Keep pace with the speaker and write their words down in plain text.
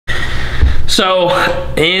So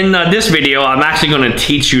in this video, I'm actually going to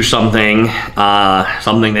teach you something,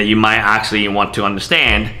 something that you might actually want to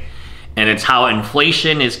understand, and it's how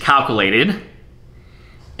inflation is calculated.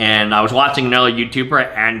 And I was watching another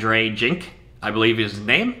YouTuber, Andre Jink, I believe is his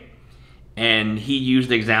name, and he used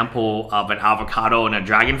the example of an avocado and a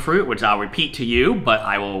dragon fruit, which I'll repeat to you, but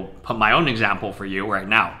I will put my own example for you right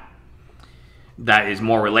now that is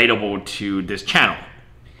more relatable to this channel.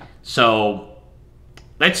 So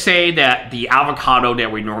let's say that the avocado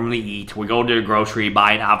that we normally eat, we go to the grocery,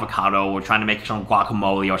 buy an avocado, we're trying to make some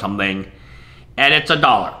guacamole or something, and it's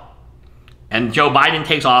 $1. And Joe Biden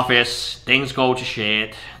takes office, things go to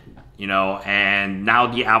shit, you know, and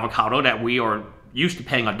now the avocado that we are used to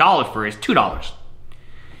paying $1 for is $2.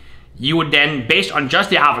 You would then, based on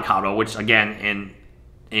just the avocado, which again,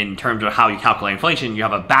 in terms of how you calculate inflation, you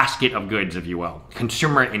have a basket of goods, if you will,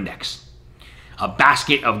 consumer index, a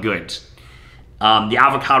basket of goods. The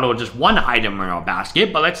avocado is just one item in our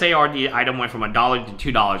basket, but let's say the item went from $1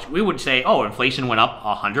 to $2. We would say, oh, inflation went up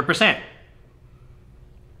 100%.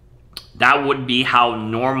 That would be how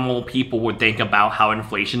normal people would think about how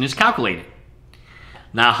inflation is calculated.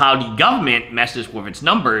 Now, how the government messes with its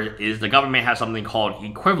number is the government has something called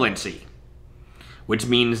equivalency, which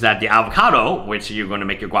means that the avocado, which you're going to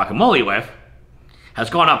make your guacamole with, has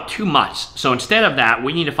gone up too much. So instead of that,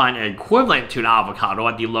 we need to find an equivalent to the avocado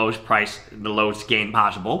at the lowest price, the lowest gain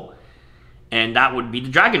possible. And that would be the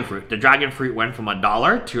dragon fruit. The dragon fruit went from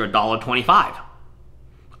 $1 to $1.25.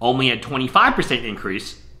 Only a 25%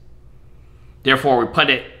 increase. Therefore, we put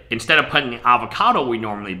it, instead of putting the avocado we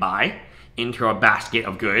normally buy into a basket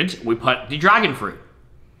of goods, we put the dragon fruit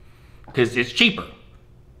because it's cheaper.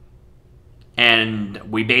 And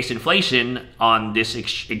we base inflation on this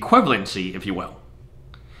equivalency, if you will.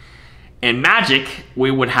 In Magic,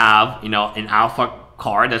 we would have, you know, an alpha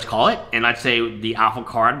card, let's call it. And let's say the alpha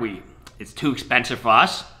card, it's too expensive for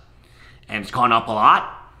us, and it's gone up a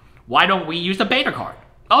lot. Why don't we use the beta card?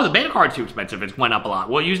 Oh, the beta card's too expensive, it's went up a lot.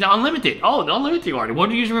 We'll use the unlimited. Oh, the unlimited card,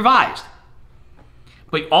 we'll use revised.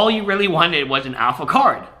 But all you really wanted was an alpha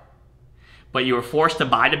card. But you were forced to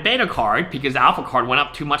buy the beta card because the alpha card went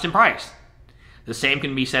up too much in price. The same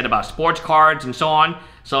can be said about sports cards and so on.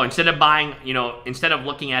 So instead of buying, you know, instead of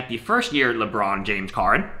looking at the first year LeBron James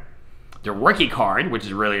card, the rookie card, which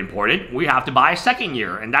is really important, we have to buy a second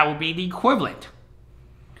year, and that will be the equivalent.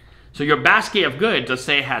 So your basket of goods, let's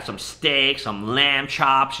say, has some steak, some lamb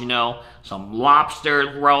chops, you know, some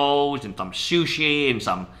lobster rolls, and some sushi, and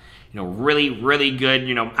some, you know, really, really good,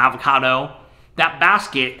 you know, avocado. That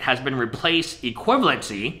basket has been replaced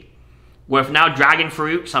equivalency with now dragon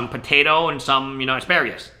fruit, some potato, and some, you know,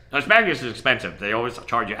 asparagus. Now, asparagus is expensive. They always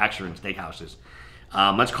charge you extra in steakhouses.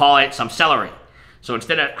 Let's call it some celery. So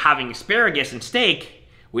instead of having asparagus and steak,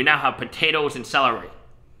 we now have potatoes and celery.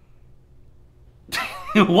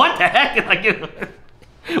 What the heck? Like,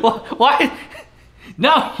 what?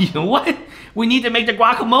 No, you know what? We need to make the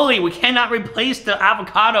guacamole. We cannot replace the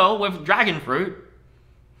avocado with dragon fruit.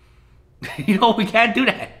 You know, we can't do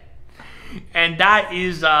that. And that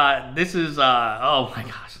is, oh my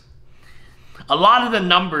gosh. A lot of the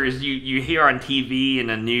numbers you hear on TV and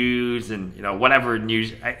the news and, you know, whatever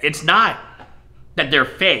news, it's not that they're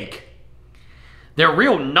fake. They're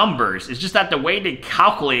real numbers. It's just that the way they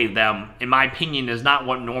calculate them, in my opinion, is not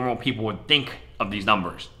what normal people would think of these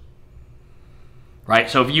numbers. Right?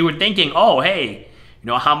 So if you were thinking, oh, hey, you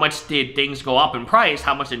know, how much did things go up in price?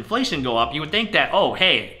 How much did inflation go up? You would think that, oh,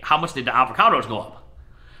 hey, how much did the avocados go up?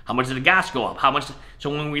 How much did the gas go up? How much? So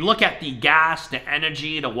when we look at the gas, the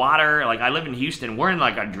energy, the water, like I live in Houston, we're in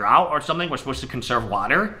like a drought or something. We're supposed to conserve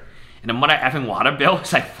water. And the mother effing water bill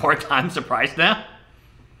is like 4 times the price now.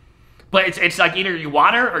 But it's like either you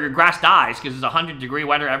water or your grass dies because it's 100-degree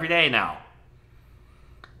weather every day now.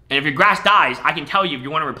 And if your grass dies, I can tell you, if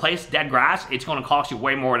you want to replace dead grass, it's going to cost you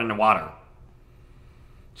way more than the water.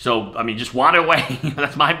 So, I mean, just water away.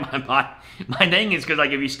 That's my thing is because,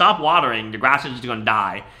 like, if you stop watering, the grass is just going to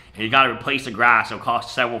die. And you got to replace the grass. It'll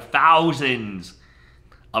cost several thousands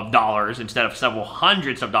of dollars instead of several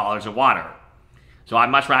hundreds of dollars of water. So I'd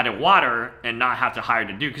much rather water and not have to hire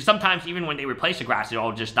to do. Because sometimes even when they replace the grass, it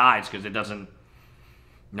all just dies because it doesn't, you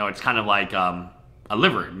know, it's kind of like a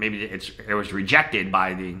liver. Maybe it was rejected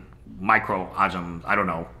by the microorganism, I don't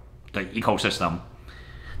know, the ecosystem.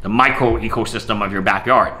 The micro ecosystem of your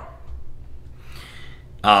backyard.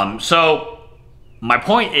 So my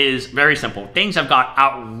point is very simple. Things have got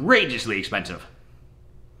outrageously expensive.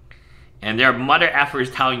 And there are mother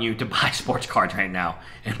effers telling you to buy sports cards right now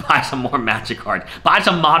and buy some more Magic cards. Buy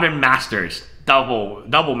some modern masters,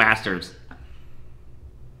 double masters.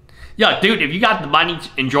 Yo, dude, if you got the money,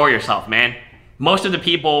 enjoy yourself, man. Most of the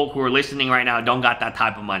people who are listening right now don't got that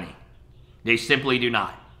type of money. They simply do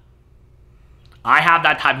not. I have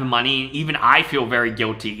that type of money. Even I feel very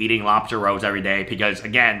guilty eating lobster rolls every day because,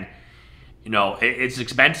 again, you know, it's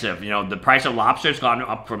expensive. You know, the price of lobster has gone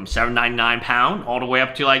up from $7.99 a pound all the way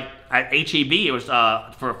up to, like, at HEB, it was,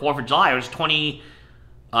 for 4th of July, it was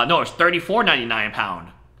 $34.99 a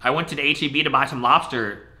pound. I went to the HEB to buy some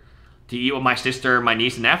lobster to eat with my sister, my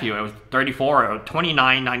niece, and nephew, and it was $34 or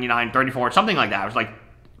 $29.99, $34, something like that. It was, like,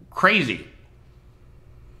 crazy.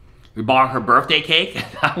 We bought her birthday cake.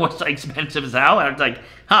 That was expensive as hell. And I was like,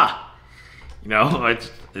 huh. You know,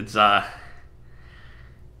 it's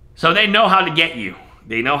so they know how to get you.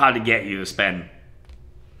 They know how to get you to spend.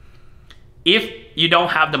 If you don't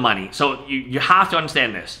have the money, so you have to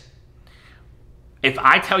understand this. If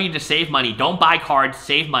I tell you to save money, don't buy cards,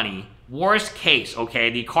 save money. Worst case, okay,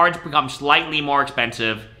 the cards become slightly more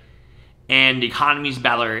expensive and the economy's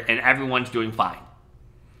better and everyone's doing fine.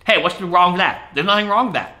 Hey, what's wrong with that? There's nothing wrong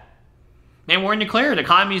with that. Man, we're in the clear. The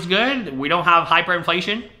economy's good. We don't have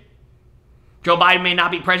hyperinflation. Joe Biden may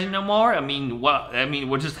not be president no more. I mean,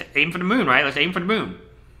 we'll just aim for the moon, right? Let's aim for the moon.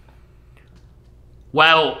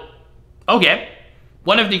 Well, okay.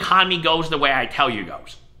 What if the economy goes the way I tell you it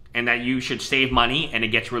goes? And that you should save money and it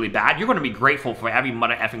gets really bad? You're going to be grateful for every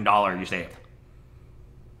mother effing dollar you save.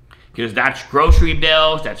 Because that's grocery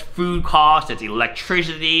bills, that's food costs, that's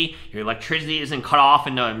electricity. Your electricity isn't cut off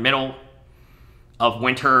in the middle of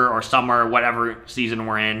winter or summer, whatever season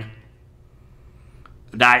we're in.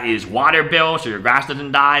 That is water bills so your grass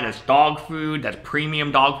doesn't die. That's dog food. That's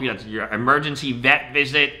premium dog food. That's your emergency vet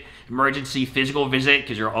visit, emergency physical visit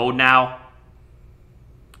because you're old now.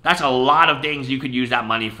 That's a lot of things you could use that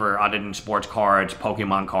money for other than sports cards,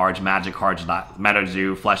 Pokemon cards, Magic cards,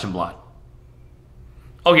 MetaZoo, Flesh and Blood.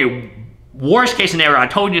 Okay, worst case scenario, I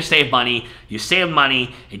told you to save money. You saved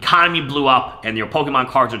money, economy blew up, and your Pokemon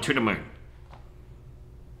cards are to the moon.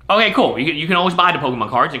 Okay, cool. You can always buy the Pokemon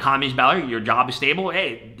cards. The economy's better. Your job is stable.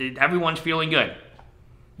 Hey, everyone's feeling good.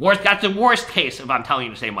 That's the worst case if I'm telling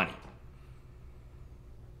you to save money.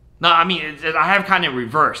 No, I mean, I have kind of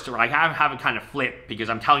reversed. Or like I have it kind of flipped because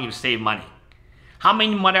I'm telling you to save money. How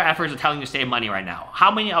many other efforts are telling you to save money right now?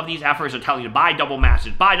 How many of these efforts are telling you to buy double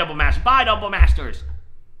masters, buy double masters, buy double masters?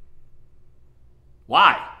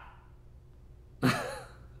 Why?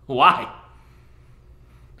 Why?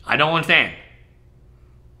 I don't understand.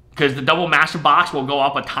 Because the double master box will go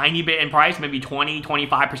up a tiny bit in price, maybe 20,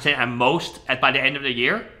 25% at most by the end of the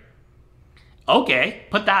year. Okay,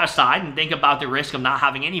 put that aside and think about the risk of not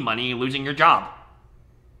having any money and losing your job.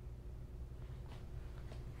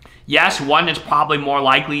 Yes, one is probably more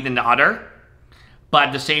likely than the other. But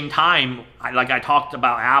at the same time, like I talked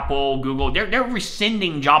about Apple, Google, they're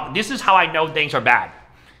rescinding job. This is how I know things are bad.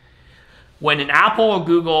 When an Apple, a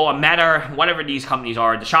Google, a Meta, whatever these companies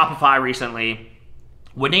are, the Shopify recently,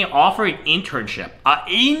 when they offer an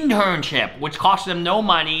internship, which costs them no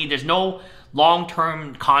money, there's no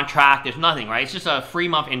long-term contract, there's nothing, right? It's just a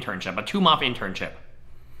 3-month internship, a 2-month internship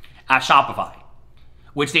at Shopify,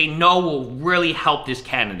 which they know will really help this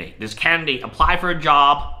candidate. This candidate applied for a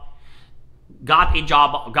job, got a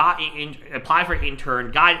job, applied for an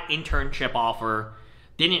intern, got an internship offer,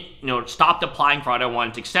 didn't, stopped applying for other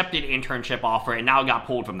ones, accepted internship offer, and now got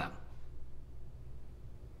pulled from them.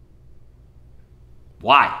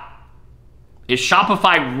 Why? Is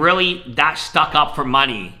Shopify really that stuck up for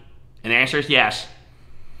money? And the answer is yes.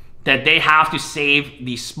 That they have to save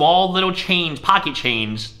these small little chains, pocket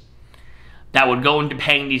chains, that would go into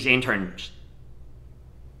paying these interns,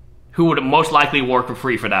 who would most likely work for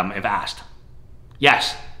free for them if asked.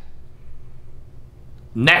 Yes.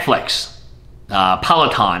 Netflix,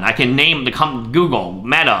 Peloton, I can name the company, Google,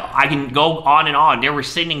 Meta, I can go on and on. They're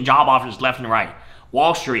rescinding job offers left and right.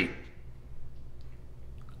 Wall Street.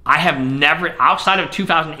 I have never, outside of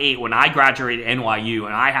 2008 when I graduated NYU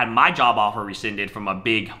and I had my job offer rescinded from a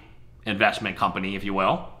big investment company, if you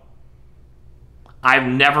will, I've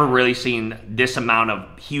never really seen this amount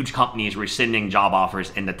of huge companies rescinding job offers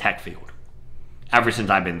in the tech field ever since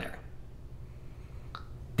I've been there.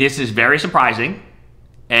 This is very surprising,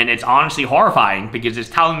 and it's honestly horrifying because it's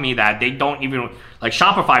telling me that they don't even, like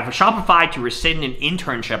Shopify, for Shopify to rescind an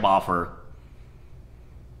internship offer,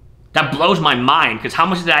 that blows my mind, because how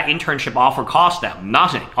much did that internship offer cost them?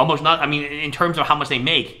 Nothing. Almost nothing. I mean, in terms of how much they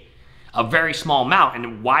make, a very small amount.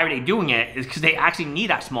 And why are they doing it? Is because they actually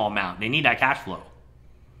need that small amount. They need that cash flow.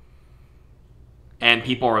 And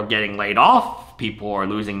people are getting laid off. People are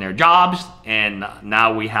losing their jobs. And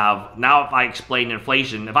now if I explain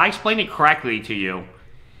inflation, if I explain it correctly to you,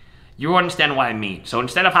 you understand what I mean. So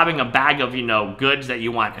instead of having a bag of, goods that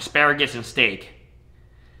you want, asparagus and steak,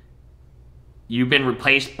 you've been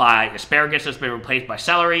replaced by asparagus, has been replaced by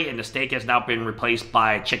celery, and the steak has now been replaced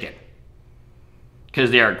by chicken. Because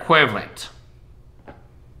they're equivalent.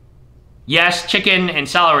 Yes, chicken and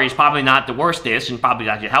celery is probably not the worst dish and probably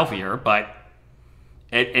actually healthier, but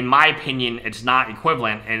in my opinion, it's not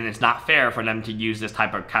equivalent and it's not fair for them to use this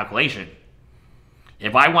type of calculation.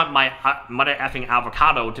 If I want my mother effing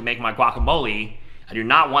avocado to make my guacamole, I do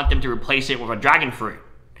not want them to replace it with a dragon fruit.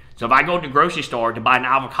 So if I go to the grocery store to buy an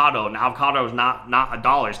avocado, and the avocado is not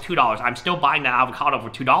 $1, it's $2, I'm still buying that avocado for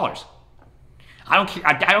 $2. I don't care,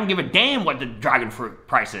 I don't give a damn what the dragon fruit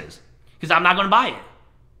price is, because I'm not going to buy it.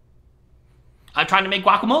 I'm trying to make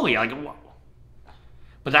guacamole. Like,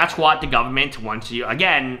 but that's what the government wants you.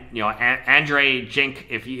 Again, you know, Andre Jink,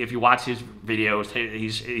 if you watch his videos,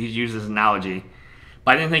 he's used this analogy.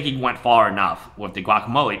 But I didn't think he went far enough with the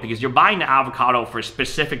guacamole, because you're buying the avocado for a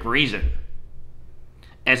specific reason.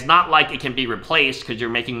 And it's not like it can be replaced because you're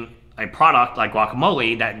making a product like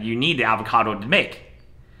guacamole that you need the avocado to make.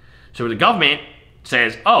 So the government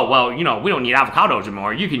says, oh, well, you know, we don't need avocados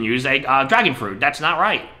anymore. You can use a dragon fruit. That's not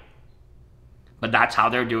right. But that's how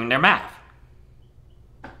they're doing their math.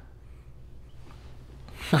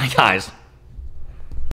 Hi, guys.